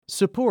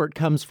Support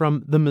comes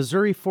from the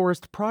Missouri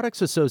Forest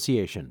Products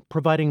Association,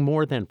 providing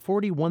more than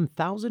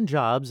 41,000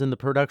 jobs in the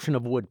production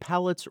of wood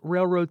pallets,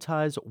 railroad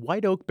ties,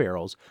 white oak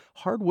barrels,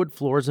 hardwood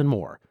floors, and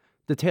more.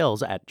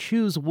 Details at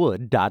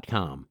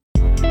choosewood.com.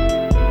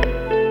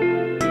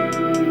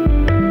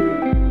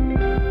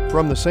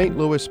 From the St.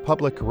 Louis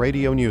Public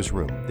Radio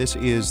Newsroom, this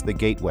is The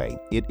Gateway.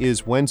 It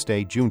is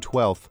Wednesday, June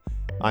 12th.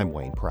 I'm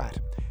Wayne Pratt.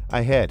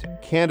 Ahead,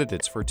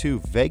 candidates for 2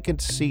 vacant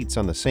seats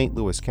on the St.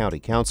 Louis County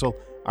Council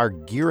are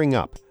gearing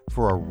up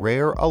for a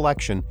rare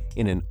election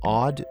in an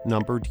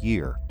odd-numbered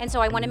year. And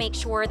so I want to make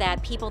sure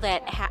that people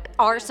that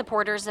are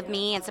supporters of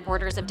me and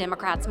supporters of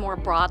Democrats more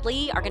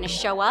broadly are going to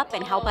show up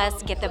and help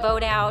us get the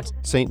vote out.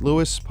 St.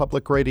 Louis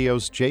Public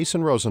Radio's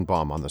Jason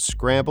Rosenbaum on the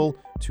scramble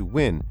to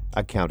win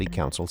a county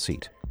council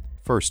seat.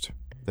 First,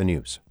 the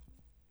news.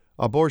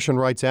 Abortion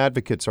rights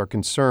advocates are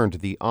concerned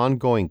the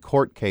ongoing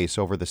court case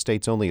over the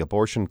state's only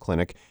abortion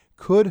clinic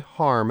could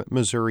harm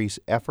Missouri's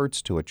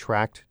efforts to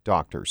attract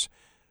doctors.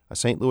 A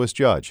St. Louis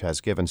judge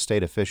has given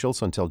state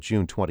officials until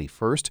June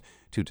 21st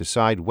to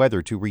decide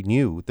whether to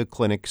renew the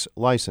clinic's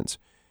license.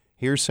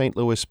 Here's St.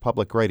 Louis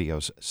Public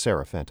Radio's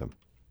Sarah Fenton.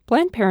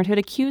 Planned Parenthood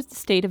accused the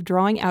state of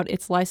drawing out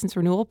its license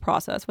renewal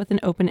process with an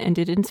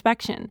open-ended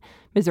inspection.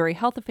 Missouri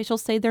health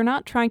officials say they're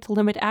not trying to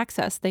limit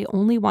access. They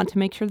only want to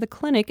make sure the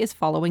clinic is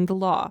following the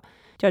law.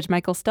 Judge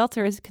Michael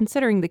Stelzer is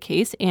considering the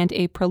case, and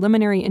a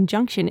preliminary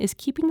injunction is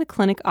keeping the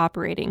clinic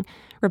operating.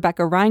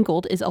 Rebecca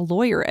Reingold is a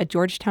lawyer at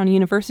Georgetown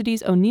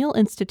University's O'Neill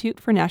Institute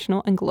for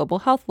National and Global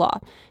Health Law.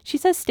 She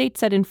says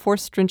states that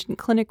enforce stringent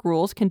clinic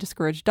rules can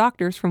discourage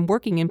doctors from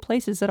working in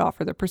places that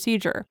offer the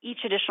procedure. Each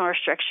additional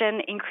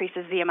restriction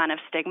increases the amount of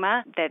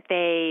stigma that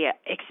they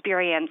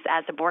experience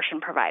as abortion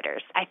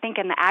providers. I think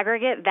in the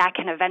aggregate, that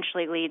can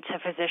eventually lead to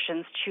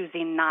physicians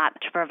choosing not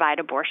to provide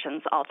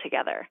abortions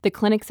altogether. The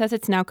clinic says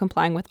it's now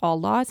complying with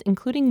all laws,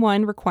 including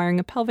one requiring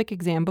a pelvic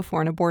exam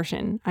before an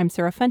abortion. I'm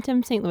Sarah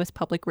Fenton, St. Louis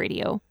Public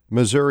Radio.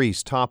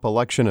 Missouri's top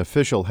election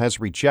official has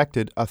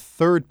rejected a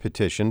third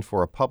petition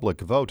for a public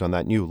vote on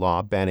that new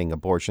law banning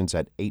abortions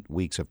at 8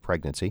 weeks of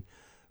pregnancy.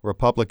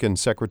 Republican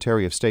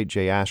Secretary of State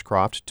Jay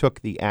Ashcroft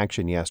took the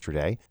action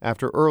yesterday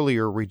after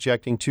earlier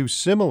rejecting 2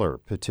 similar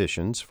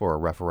petitions for a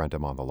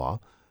referendum on the law.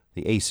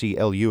 The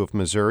ACLU of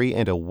Missouri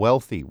and a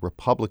wealthy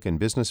Republican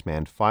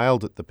businessman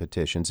filed the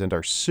petitions and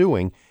are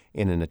suing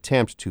in an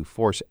attempt to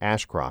force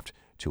Ashcroft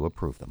to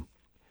approve them.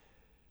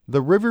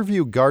 The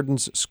Riverview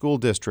Gardens School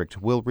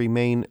District will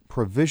remain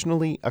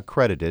provisionally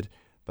accredited,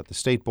 but the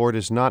state board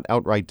is not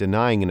outright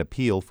denying an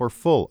appeal for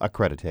full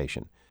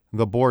accreditation.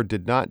 The board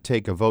did not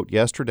take a vote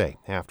yesterday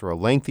after a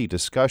lengthy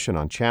discussion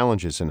on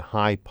challenges in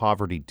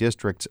high-poverty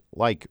districts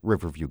like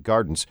Riverview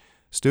Gardens.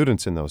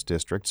 Students in those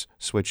districts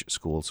switch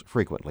schools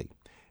frequently.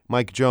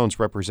 Mike Jones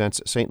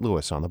represents St.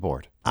 Louis on the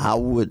board. I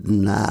would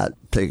not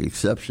take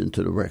exception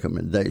to the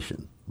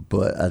recommendation,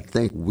 but I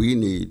think we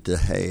need to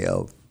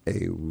have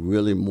a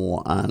really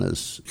more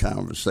honest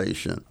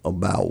conversation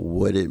about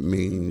what it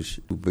means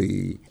to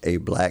be a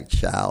black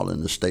child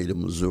in the state of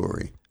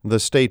Missouri. The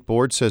state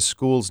board says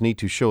schools need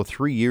to show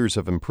 3 years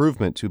of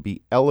improvement to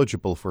be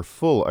eligible for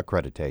full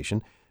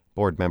accreditation.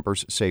 Board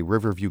members say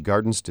Riverview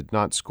Gardens did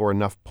not score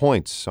enough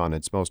points on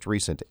its most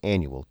recent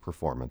annual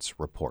performance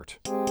report.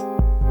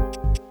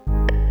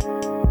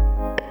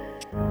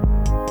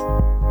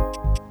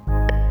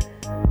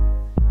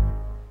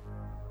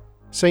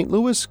 St.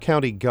 Louis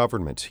County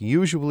government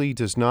usually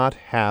does not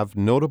have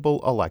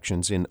notable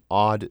elections in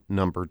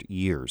odd-numbered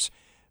years.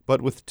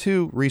 But with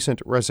 2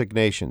 recent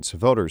resignations,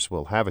 voters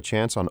will have a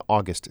chance on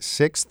August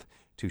 6th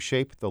to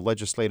shape the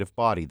legislative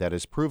body that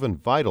has proven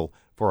vital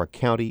for a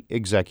county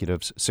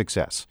executive's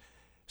success.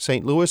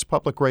 St. Louis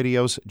Public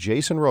Radio's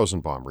Jason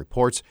Rosenbaum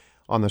reports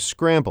on the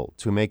scramble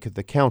to make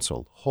the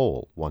council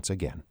whole once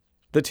again.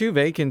 The 2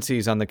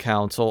 vacancies on the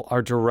council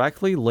are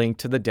directly linked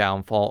to the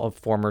downfall of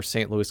former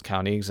St. Louis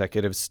County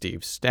Executive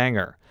Steve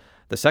Stenger.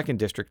 The 2nd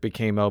district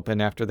became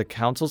open after the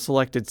council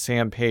selected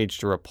Sam Page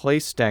to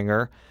replace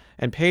Stenger,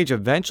 and Page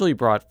eventually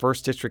brought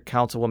 1st District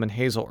Councilwoman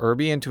Hazel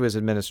Erby into his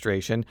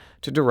administration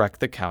to direct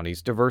the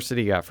county's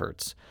diversity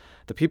efforts.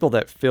 The people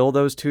that fill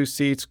those 2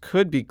 seats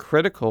could be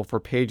critical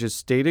for Page's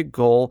stated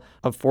goal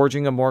of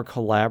forging a more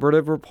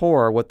collaborative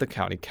rapport with the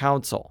county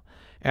council.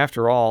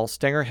 After all,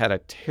 Stenger had a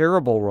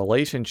terrible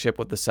relationship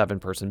with the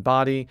 7-person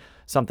body,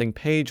 something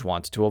Page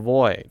wants to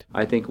avoid.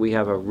 I think we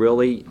have a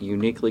really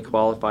uniquely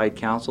qualified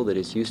council that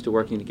is used to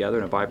working together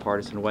in a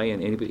bipartisan way,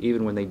 and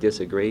even when they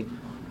disagree,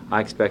 I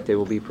expect they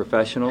will be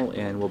professional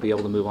and will be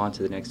able to move on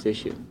to the next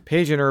issue.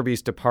 Page and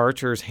Erby's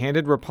departures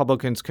handed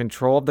Republicans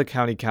control of the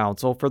county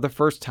council for the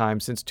first time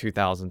since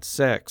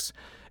 2006.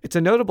 It's a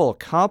notable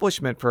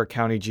accomplishment for a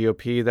county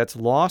GOP that's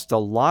lost a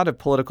lot of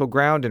political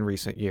ground in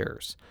recent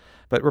years.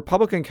 But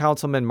Republican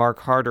Councilman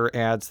Mark Harder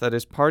adds that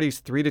his party's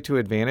 3-2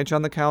 advantage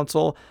on the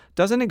council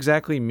doesn't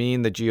exactly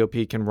mean the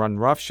GOP can run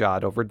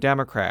roughshod over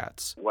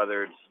Democrats.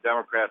 Whether it's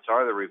Democrats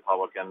or the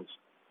Republicans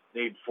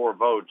need 4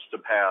 votes to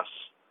pass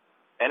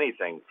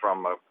anything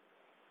from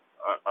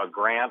a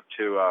grant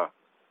to a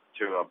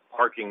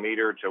parking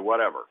meter to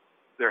whatever.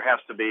 there has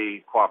to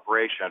be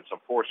cooperation. It's a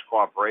forced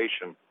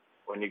cooperation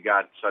when you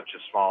got such a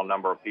small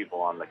number of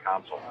people on the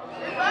council.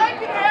 If I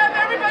could have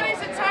everybody's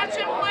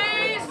attention,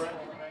 please.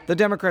 The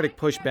Democratic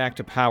push back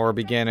to power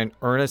began in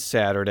earnest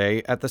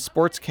Saturday at the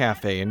Sports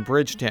Cafe in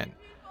Bridgeton.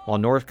 While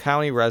North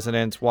County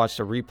residents watched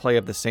a replay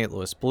of the St.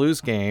 Louis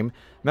Blues game,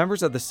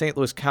 members of the St.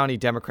 Louis County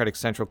Democratic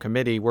Central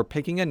Committee were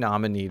picking a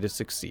nominee to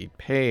succeed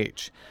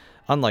Page.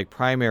 Unlike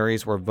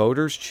primaries where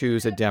voters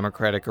choose a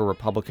Democratic or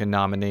Republican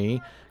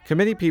nominee,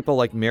 committee people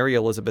like Mary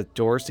Elizabeth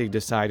Dorsey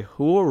decide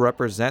who will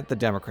represent the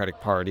Democratic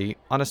Party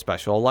on a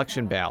special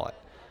election ballot.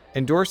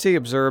 And Dorsey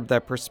observed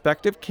that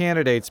prospective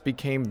candidates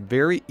became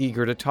very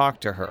eager to talk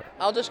to her.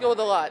 I'll just go with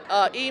a lot.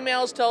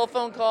 Emails,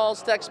 telephone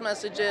calls, text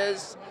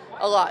messages,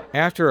 a lot.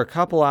 After a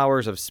couple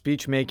hours of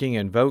speech-making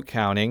and vote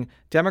counting,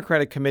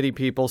 Democratic committee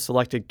people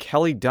selected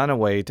Kelly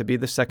Dunaway to be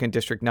the 2nd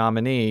District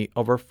nominee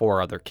over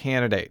 4 other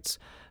candidates.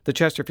 The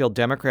Chesterfield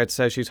Democrat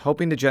says she's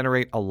hoping to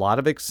generate a lot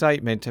of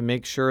excitement to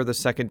make sure the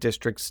 2nd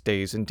District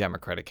stays in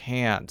Democratic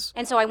hands.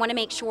 And so I want to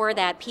make sure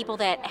that people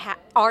that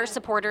are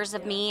supporters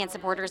of me and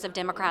supporters of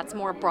Democrats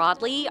more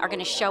broadly are going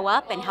to show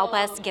up and help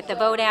us get the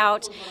vote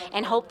out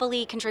and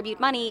hopefully contribute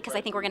money, because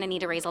I think we're going to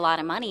need to raise a lot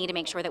of money to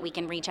make sure that we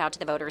can reach out to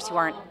the voters who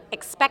aren't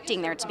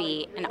expecting there to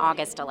be an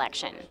August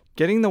election.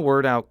 Getting the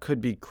word out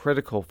could be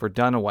critical for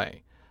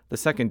Dunaway. The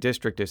 2nd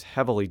District is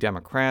heavily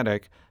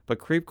Democratic, but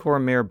Creve Coeur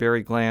Mayor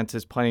Barry Glantz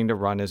is planning to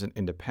run as an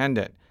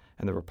independent,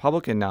 and the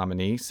Republican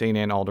nominee, St.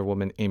 Anne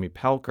Alderwoman Amy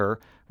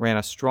Pelker, ran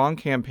a strong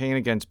campaign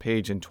against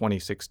Page in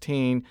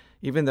 2016,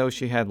 even though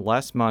she had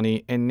less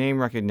money and name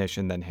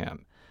recognition than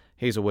him.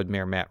 Hazelwood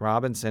Mayor Matt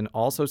Robinson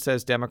also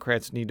says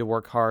Democrats need to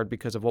work hard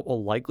because of what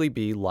will likely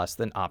be less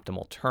than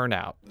optimal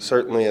turnout.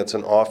 Certainly it's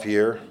an off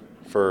year.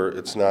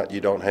 You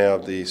don't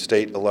have the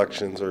state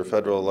elections or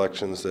federal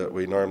elections that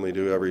we normally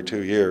do every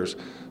 2 years.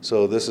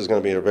 So this is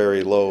going to be a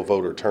very low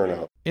voter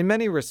turnout. In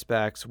many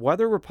respects,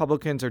 whether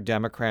Republicans or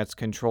Democrats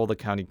control the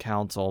county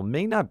council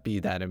may not be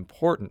that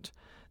important.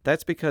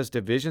 That's because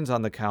divisions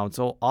on the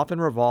council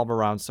often revolve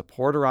around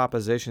support or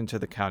opposition to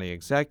the county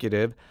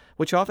executive,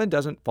 which often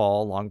doesn't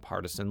fall along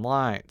partisan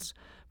lines.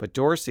 But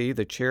Dorsey,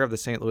 the chair of the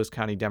St. Louis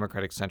County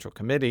Democratic Central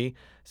Committee,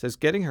 says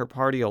getting her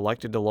party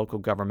elected to local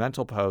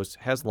governmental posts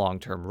has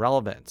long-term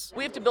relevance.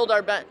 We have to build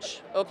our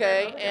bench,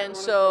 okay? And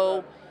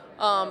so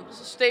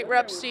state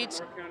rep seats,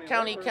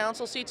 county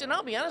council seats, and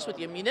I'll be honest with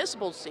you,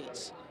 municipal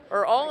seats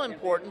are all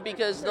important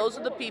because those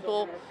are the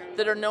people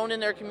that are known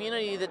in their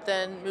community that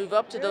then move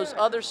up to those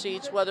other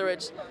seats, whether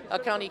it's a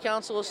county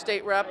council, a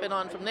state rep, and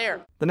on from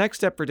there. The next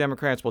step for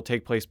Democrats will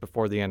take place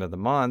before the end of the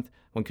month,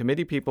 when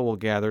committee people will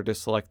gather to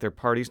select their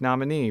party's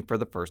nominee for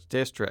the 1st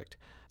District.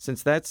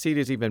 Since that seat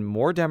is even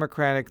more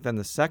Democratic than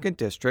the 2nd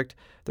District,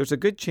 there's a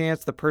good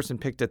chance the person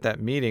picked at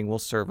that meeting will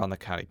serve on the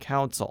county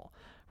council.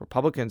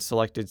 Republicans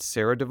selected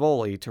Sarah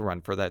DeVoli to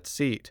run for that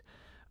seat.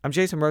 I'm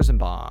Jason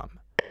Rosenbaum,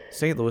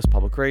 St. Louis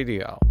Public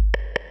Radio.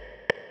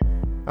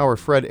 Our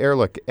Fred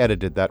Ehrlich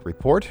edited that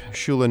report.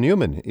 Shula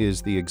Newman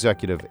is the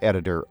executive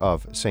editor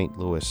of St.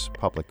 Louis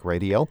Public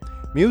Radio.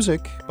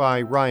 Music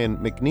by Ryan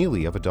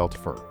McNeely of Adult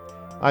Fur.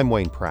 I'm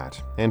Wayne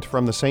Pratt, and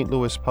from the St.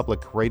 Louis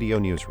Public Radio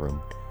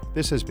Newsroom,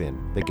 this has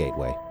been The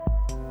Gateway.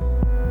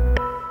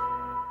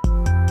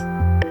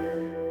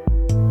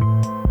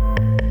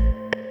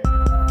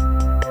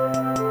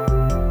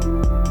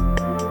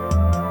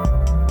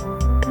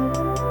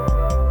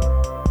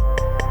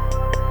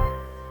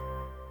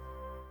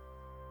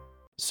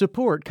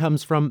 Support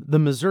comes from the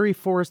Missouri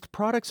Forest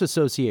Products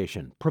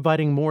Association,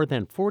 providing more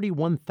than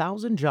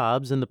 41,000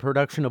 jobs in the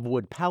production of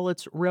wood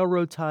pallets,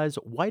 railroad ties,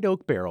 white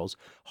oak barrels,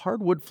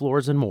 hardwood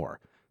floors, and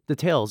more.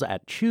 Details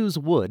at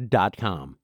choosewood.com.